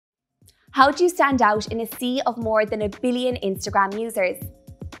How do you stand out in a sea of more than 1 billion Instagram users?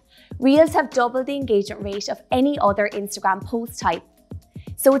 Reels have doubled the engagement rate of any other Instagram post type.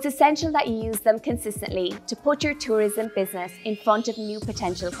 So it's essential that you use them consistently to put your tourism business in front of new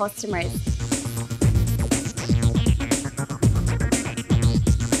potential customers.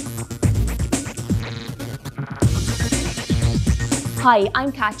 Hi,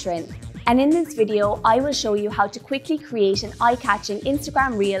 I'm Catherine, and in this video, I will show you how to quickly create an eye-catching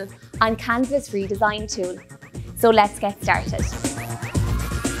Instagram reel on Canva's free design tool. So let's get started.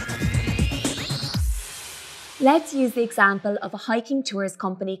 Let's use the example of a hiking tours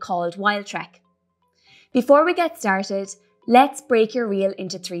company called Wildtrek. Before we get started, let's break your reel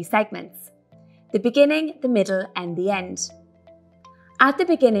into 3 segments: the beginning, the middle, and the end. At the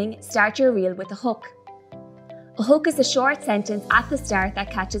beginning, start your reel with a hook. A hook is a short sentence at the start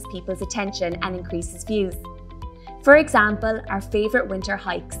that catches people's attention and increases views. For example, our favourite winter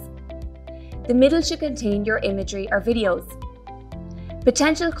hikes. The middle should contain your imagery or videos.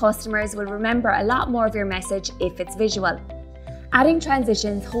 Potential customers will remember a lot more of your message if it's visual. Adding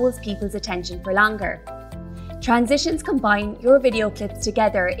transitions holds people's attention for longer. Transitions combine your video clips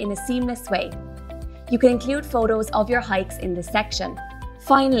together in a seamless way. You can include photos of your hikes in this section.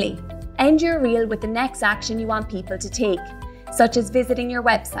 Finally, end your reel with the next action you want people to take, such as visiting your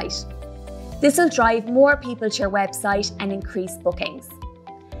website. This will drive more people to your website and increase bookings.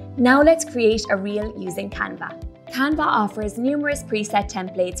 Now let's create a reel using Canva. Canva offers numerous preset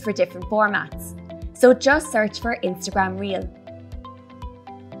templates for different formats, so just search for Instagram Reel.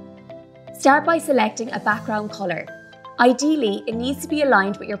 Start by selecting a background colour. Ideally, it needs to be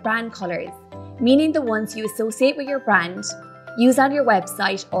aligned with your brand colours, meaning the ones you associate with your brand, use on your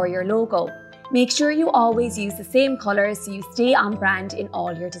website or your logo. Make sure you always use the same colours so you stay on brand in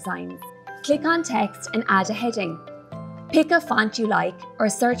all your designs. Click on text and add a heading. Pick a font you like or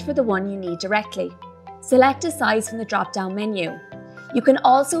search for the one you need directly. Select a size from the drop-down menu. You can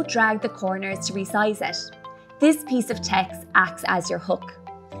also drag the corners to resize it. This piece of text acts as your hook.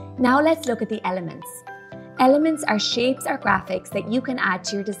 Now let's look at the elements. Elements are shapes or graphics that you can add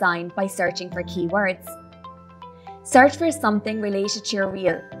to your design by searching for keywords. Search for something related to your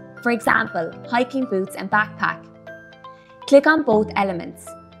reel, for example, hiking boots and backpack. Click on both elements,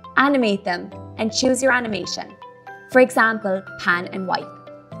 animate them, and choose your animation, for example, pan and wipe.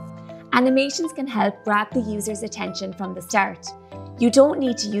 Animations can help grab the user's attention from the start. You don't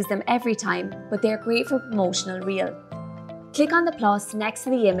need to use them every time, but they're great for promotional reel. Click on the plus next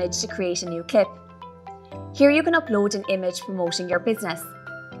to the image to create a new clip. Here you can upload an image promoting your business.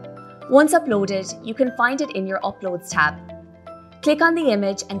 Once uploaded, you can find it in your Uploads tab. Click on the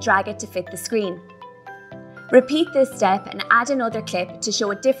image and drag it to fit the screen. Repeat this step and add another clip to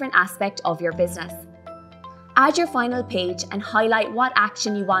show a different aspect of your business. Add your final page and highlight what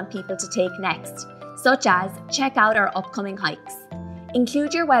action you want people to take next, such as check out our upcoming hikes.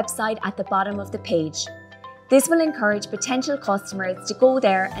 Include your website at the bottom of the page. This will encourage potential customers to go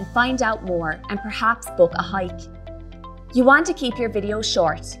there and find out more and perhaps book a hike. You want to keep your videos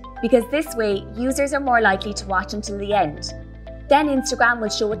short, because this way users are more likely to watch until the end. Then Instagram will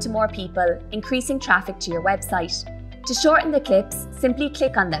show it to more people, increasing traffic to your website. To shorten the clips, simply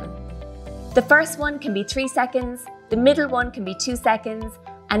click on them. The first one can be 3 seconds, the middle one can be 2 seconds,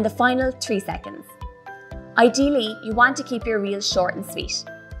 and the final 3 seconds. Ideally, you want to keep your reels short and sweet.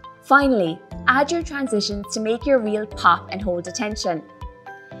 Finally, add your transitions to make your reel pop and hold attention.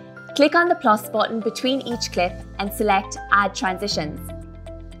 Click on the plus button between each clip and select Add Transitions.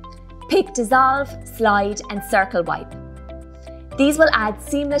 Pick Dissolve, Slide, and Circle Wipe. These will add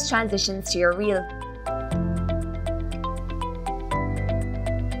seamless transitions to your reel.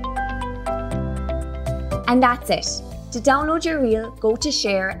 And that's it. To download your reel, go to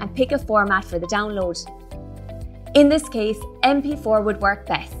Share and pick a format for the download. In this case, MP4 would work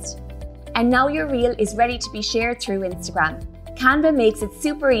best. And now your reel is ready to be shared through Instagram. Canva makes it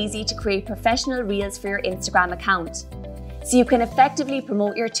super easy to create professional reels for your Instagram account, so you can effectively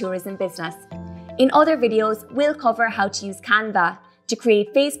promote your tourism business. In other videos, we'll cover how to use Canva to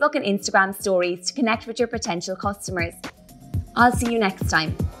create Facebook and Instagram stories to connect with your potential customers. I'll see you next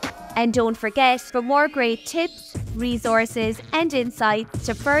time. And don't forget, for more great tips, resources, and insights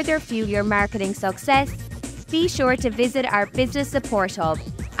to further fuel your marketing success, be sure to visit our business support hub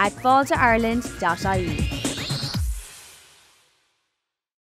at falltoireland.ie.